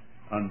hung up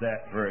on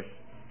that verse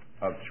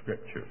of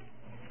Scripture.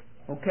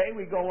 Okay,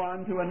 we go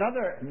on to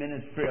another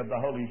ministry of the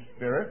Holy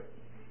Spirit,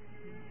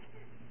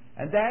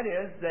 and that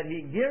is that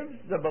He gives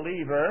the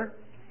believer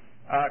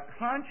a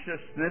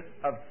consciousness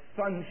of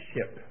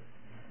sonship.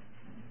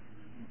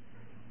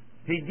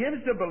 He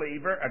gives the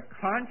believer a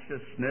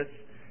consciousness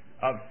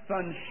of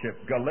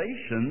sonship.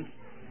 Galatians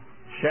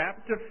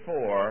chapter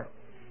 4,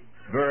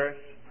 verse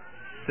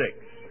 6.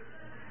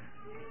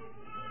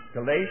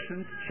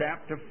 Galatians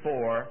chapter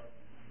 4,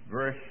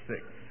 verse 6.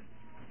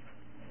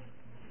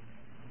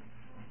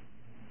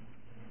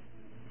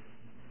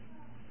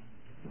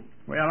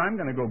 Well, I'm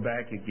going to go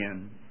back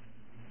again.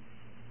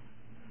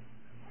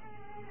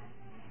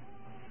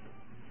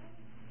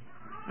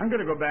 I'm going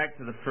to go back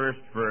to the first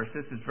verse.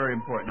 This is very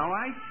important. Now,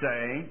 I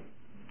say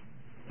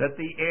that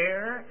the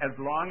heir, as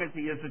long as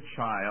he is a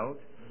child,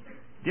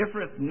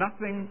 differeth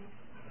nothing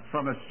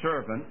from a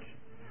servant,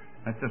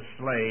 that's a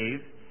slave,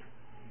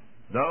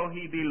 though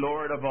he be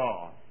Lord of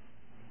all,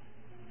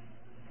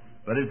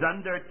 but is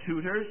under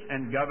tutors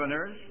and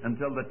governors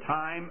until the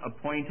time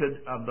appointed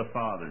of the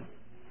fathers.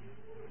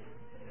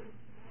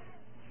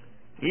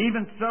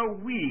 Even so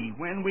we,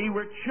 when we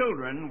were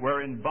children,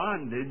 were in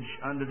bondage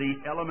under the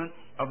elements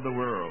of the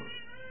world.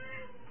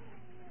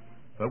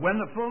 But when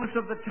the fullness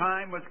of the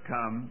time was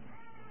come,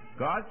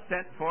 God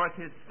sent forth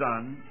His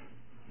Son.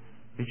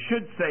 It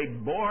should say,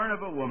 born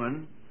of a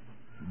woman,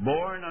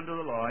 born under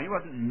the law. He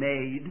wasn't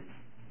made.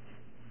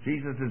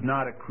 Jesus is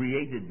not a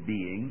created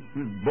being. He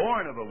was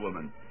born of a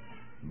woman,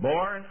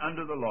 born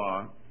under the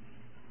law,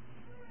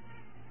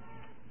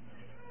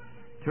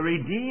 to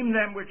redeem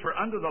them which were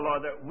under the law,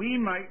 that we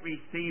might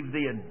receive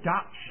the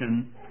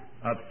adoption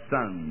of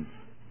sons.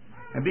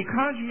 And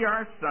because ye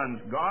are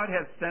sons, God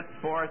hath sent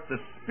forth the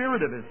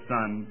Spirit of His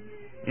Son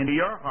into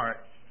your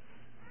hearts,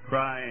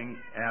 crying,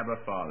 Abba,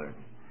 Father.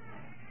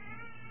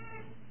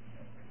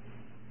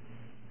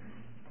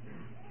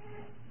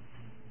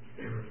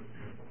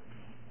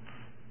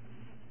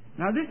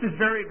 Now this is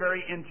very,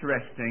 very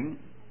interesting.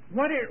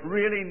 What it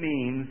really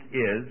means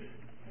is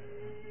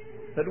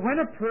that when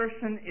a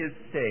person is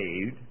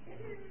saved,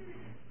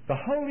 the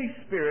Holy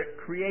Spirit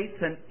creates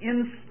an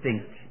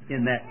instinct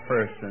in that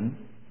person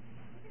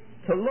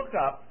to look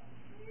up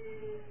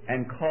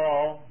and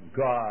call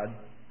God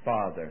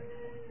Father.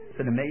 It's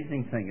an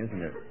amazing thing,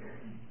 isn't it?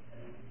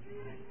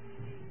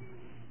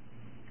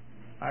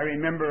 I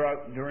remember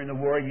during the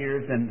war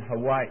years in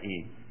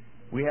Hawaii,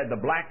 we had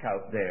the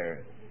blackout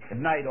there. At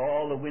night,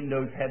 all the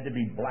windows had to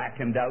be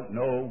blackened out.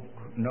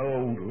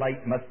 No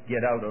light must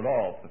get out at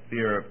all for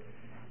fear of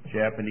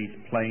Japanese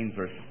planes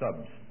or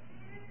subs.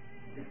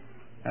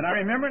 And I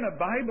remember in a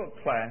Bible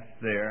class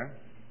there,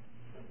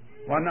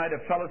 one night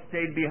a fellow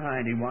stayed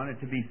behind. He wanted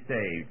to be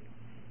saved.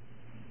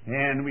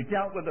 And we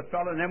dealt with the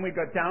fellow, and then we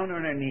got down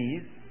on our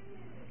knees.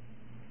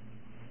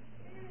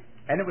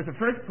 And it was the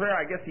first prayer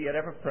I guess he had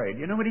ever prayed.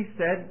 You know what he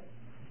said?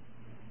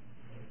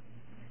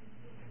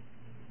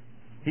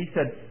 He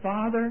said,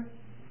 Father,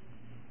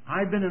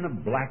 I've been in a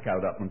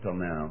blackout up until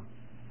now,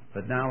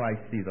 but now I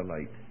see the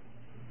light.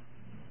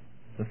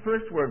 The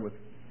first word was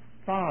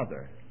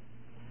Father.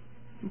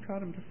 Who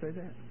taught him to say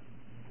that?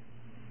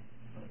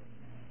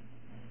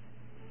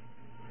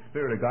 The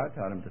Spirit of God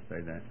taught him to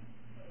say that.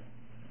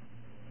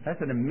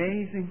 That's an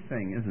amazing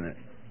thing, isn't it?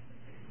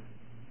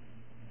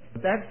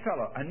 But that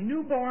fellow, a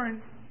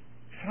newborn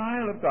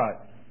child of God,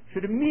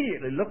 should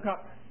immediately look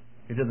up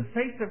into the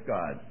face of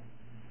God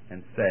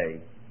and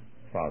say,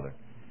 Father.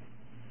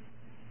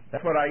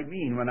 That's what I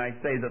mean when I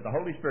say that the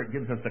Holy Spirit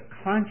gives us a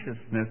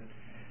consciousness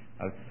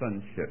of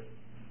sonship.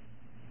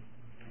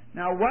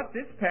 Now, what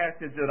this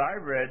passage that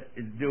I read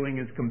is doing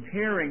is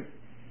comparing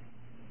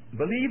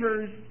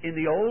believers in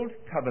the Old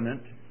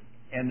Covenant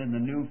and in the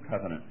New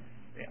Covenant.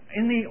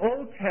 In the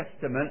Old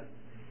Testament,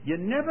 you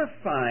never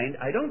find,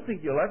 I don't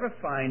think you'll ever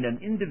find an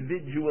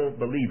individual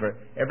believer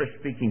ever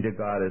speaking to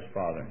God as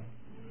Father.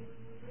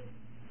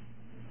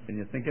 Can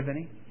you think of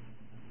any?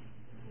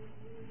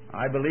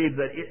 I believe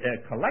that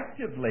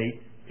collectively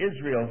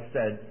Israel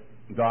said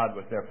God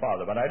was their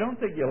Father, but I don't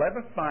think you'll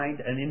ever find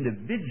an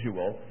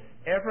individual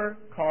ever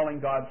calling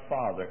God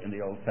Father in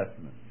the Old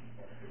Testament.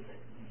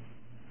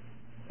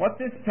 What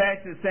this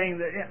passage is saying,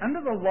 that under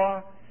the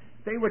law,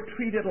 they were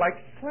treated like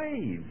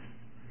slaves.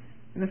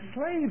 And a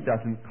slave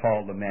doesn't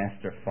call the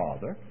master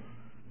Father.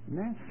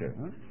 Master,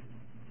 huh?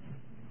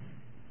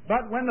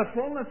 But when the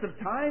fullness of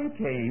time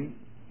came,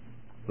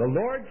 the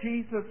Lord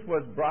Jesus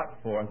was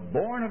brought forth,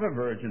 born of a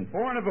virgin,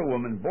 born of a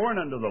woman, born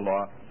under the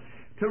law,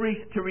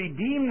 to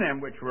redeem them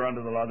which were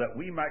under the law, that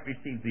we might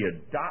receive the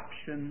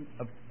adoption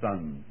of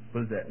sons.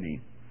 What does that mean?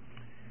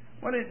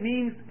 Well, it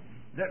means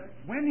that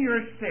when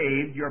you're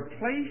saved, you're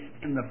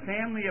placed in the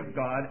family of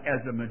God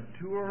as a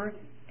mature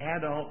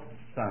adult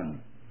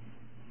son.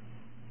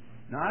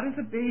 Not as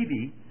a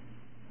baby,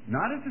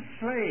 not as a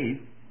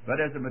slave, but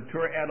as a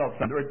mature adult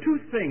son. There are two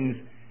things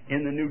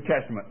in the New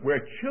Testament.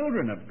 We're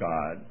children of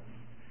God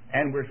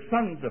and we're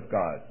sons of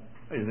God.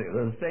 They're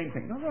the same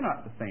thing. No, they're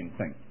not the same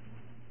thing.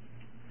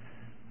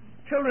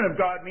 Children of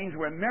God means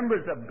we're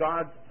members of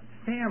God's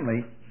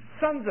family.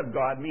 Sons of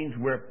God means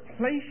we're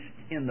placed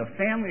in the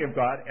family of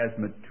God as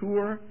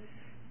mature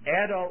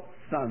adult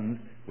sons,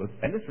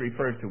 and this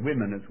refers to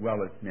women as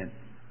well as men,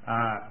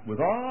 with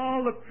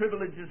all the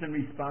privileges and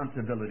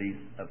responsibilities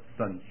of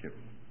sonship.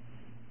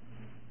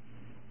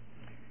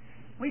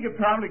 We could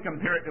probably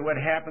compare it to what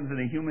happens in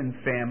a human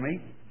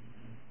family.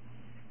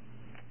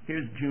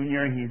 Here's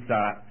Junior. He's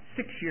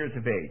 6 years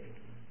of age.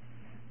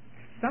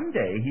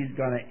 Someday he's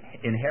going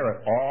to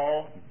inherit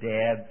all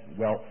Dad's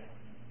wealth.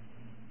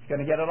 He's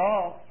going to get it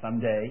all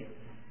someday.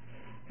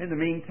 In the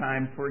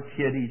meantime, poor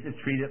kid, he's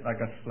treated like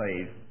a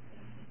slave.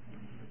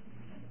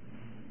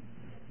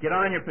 Get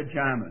on your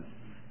pajamas.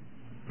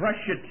 Brush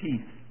your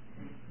teeth.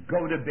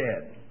 Go to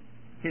bed.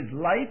 His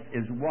life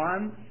is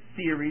one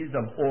series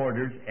of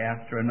orders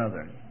after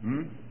another.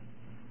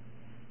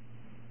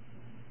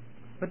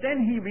 But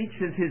then he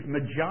reaches his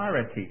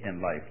majority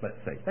in life,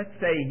 let's say. Let's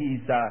say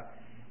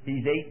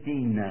he's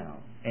 18 now,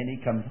 and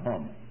he comes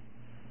home.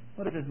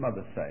 What does his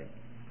mother say?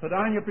 Put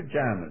on your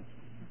pajamas.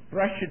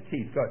 Brush your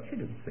teeth. Go. She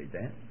doesn't say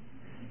that.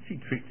 She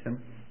treats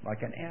him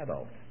like an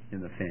adult in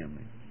the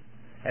family.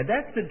 And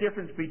that's the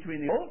difference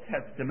between the Old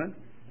Testament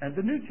and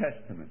the New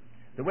Testament.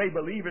 The way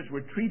believers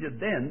were treated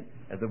then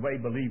and the way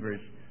believers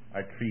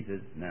are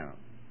treated now.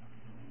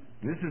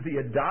 This is the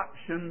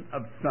adoption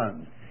of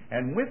sons.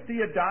 And with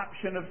the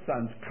adoption of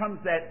sons comes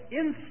that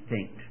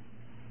instinct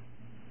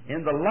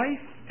in the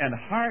life and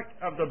heart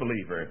of the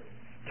believer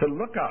to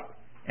look up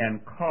and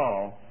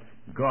call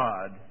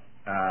God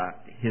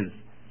his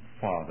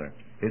Father.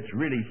 It's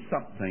really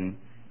something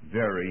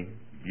very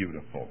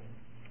beautiful.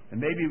 And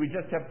maybe we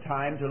just have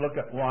time to look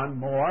at one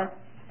more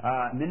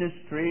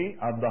ministry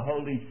of the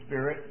Holy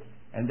Spirit,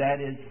 and that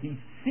is he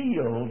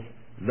seals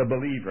the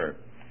believer.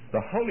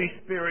 The Holy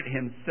Spirit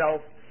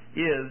himself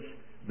is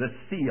the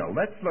seal.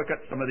 Let's look at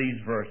some of these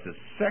verses.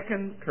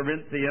 2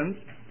 Corinthians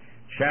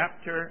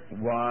chapter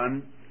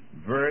 1,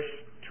 verse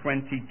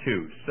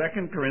 22.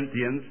 2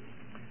 Corinthians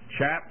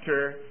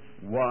chapter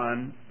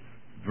 1,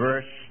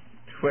 verse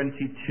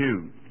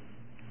 22.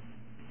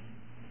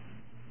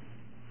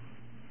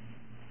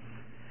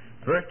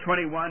 Verse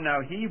 21, now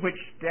he which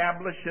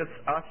establisheth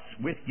us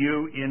with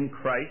you in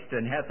Christ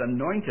and hath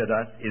anointed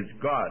us is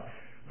God,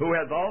 who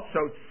hath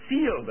also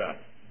sealed us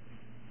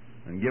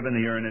and given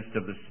the earnest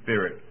of the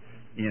Spirit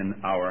in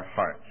our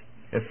hearts.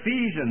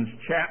 Ephesians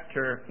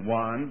chapter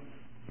 1,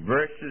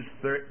 verses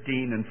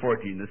 13 and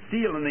 14. The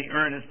seal and the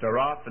earnest are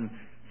often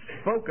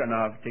spoken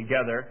of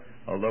together,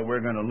 although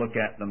we're going to look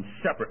at them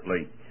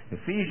separately.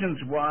 Ephesians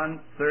 1,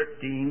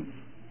 13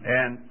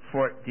 and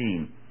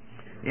 14.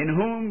 In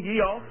whom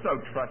ye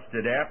also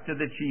trusted after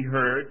that ye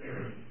heard,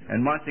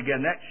 and once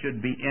again that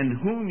should be, in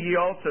whom ye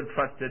also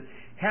trusted,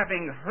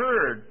 having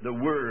heard the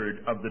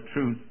word of the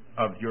truth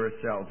of your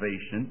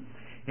salvation,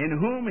 in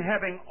whom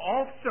having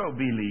also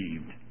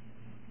believed,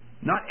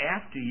 not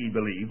after ye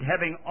believed,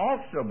 having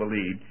also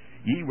believed,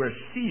 ye were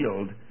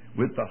sealed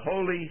with the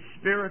Holy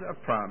Spirit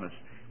of promise,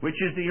 which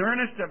is the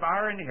earnest of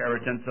our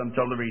inheritance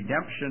until the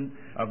redemption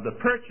of the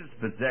purchased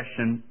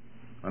possession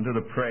unto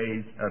the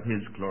praise of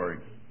his glory.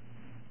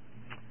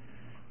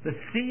 The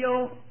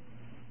seal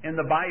in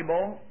the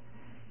Bible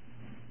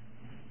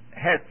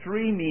has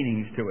three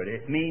meanings to it.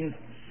 It means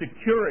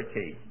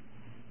security.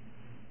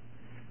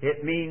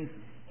 It means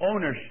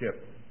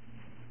ownership.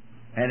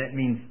 And it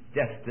means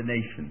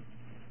destination.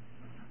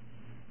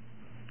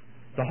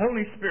 The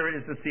Holy Spirit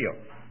is the seal.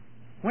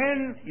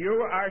 When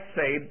you are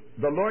saved,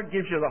 the Lord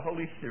gives you the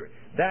Holy Spirit.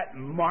 That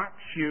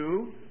marks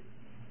you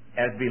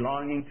as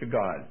belonging to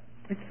God.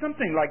 It's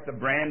something like the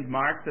brand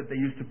mark that they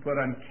used to put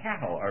on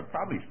cattle, or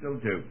probably still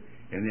do,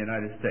 in the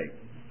United States,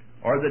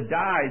 or the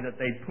dye that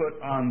they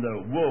put on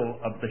the wool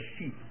of the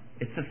sheep.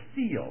 It's a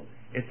seal.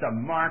 It's a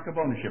mark of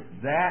ownership.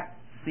 That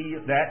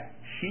seal, that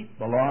sheep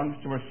belongs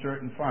to a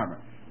certain farmer.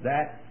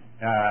 That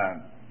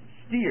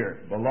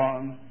steer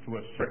belongs to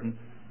a certain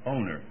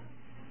owner.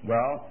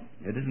 Well,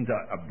 it isn't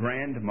a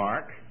brand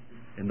mark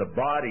in the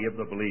body of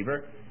the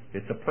believer.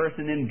 It's a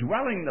person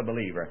indwelling the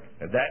believer.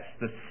 That's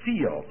the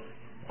seal.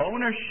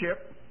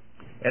 Ownership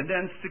and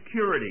then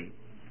security.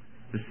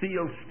 The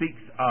seal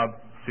speaks of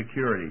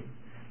security.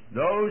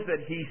 Those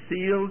that he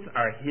seals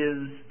are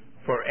his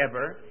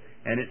forever,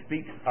 and it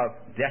speaks of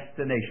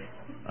destination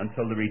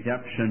until the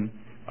redemption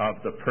of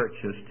the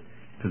purchased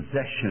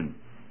possession.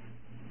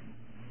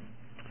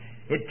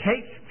 It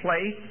takes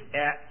place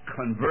at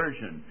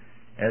conversion,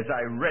 as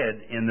I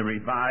read in the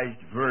Revised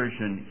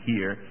Version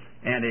here,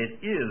 and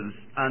it is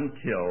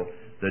until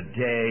the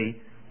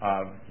day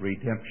of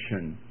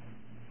redemption.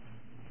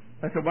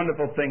 That's a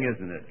wonderful thing,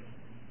 isn't it?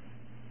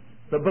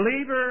 The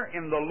believer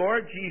in the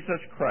Lord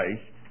Jesus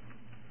Christ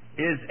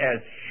is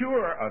as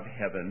sure of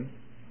heaven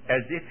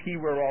as if he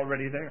were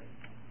already there.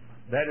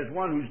 That is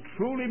one who's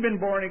truly been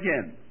born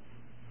again.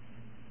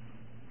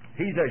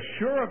 He's as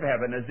sure of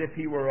heaven as if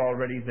he were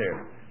already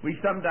there. We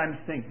sometimes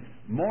think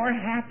more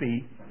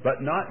happy,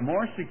 but not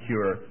more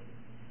secure,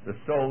 the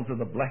souls of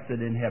the blessed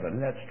in heaven.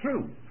 And that's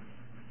true.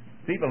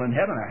 People in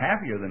heaven are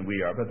happier than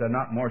we are, but they're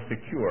not more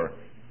secure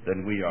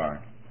than we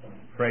are.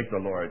 Praise the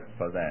Lord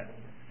for that.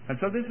 And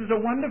so this is a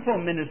wonderful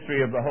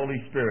ministry of the Holy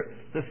Spirit,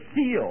 the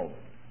seal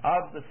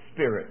of the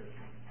Spirit,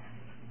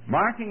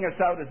 marking us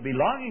out as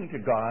belonging to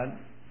God,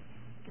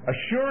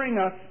 assuring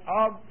us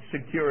of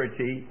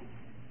security,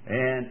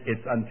 and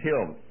it's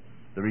until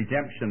the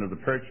redemption of the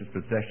purchased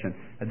possession.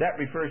 And that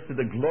refers to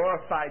the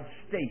glorified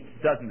state,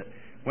 doesn't it?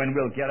 When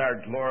we'll get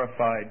our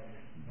glorified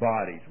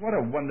bodies. What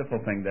a wonderful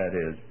thing that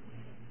is.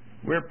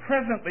 We're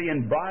presently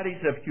in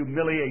bodies of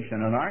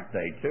humiliation, and aren't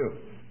they, too?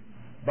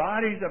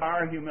 Bodies of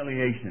our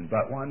humiliation,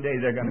 but one day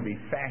they're going to be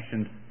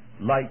fashioned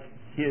like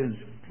His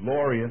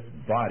glorious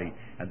body.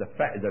 And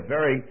the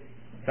very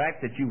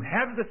fact that you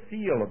have the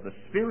seal of the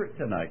Spirit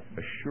tonight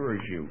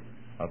assures you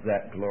of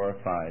that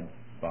glorified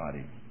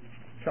body.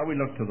 Shall we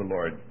look to the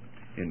Lord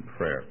in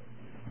prayer?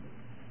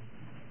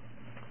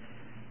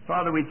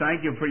 Father, we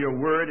thank you for your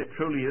word. It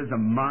truly is a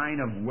mine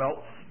of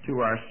wealth to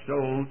our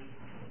souls,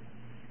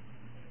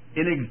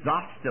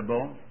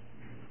 inexhaustible.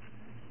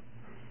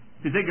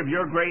 To think of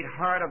your great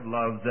heart of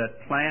love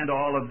that planned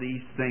all of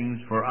these things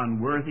for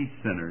unworthy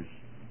sinners.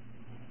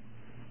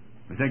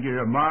 We thank you for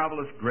your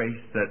marvelous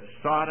grace that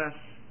sought us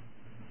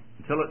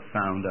until it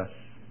found us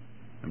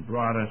and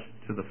brought us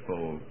to the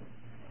fold.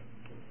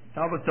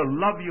 Help us to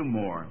love you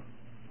more,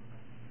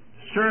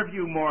 serve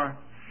you more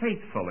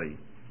faithfully,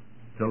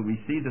 till we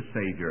see the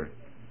Savior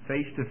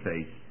face to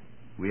face.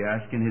 We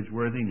ask in His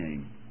worthy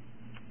name.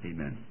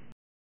 Amen.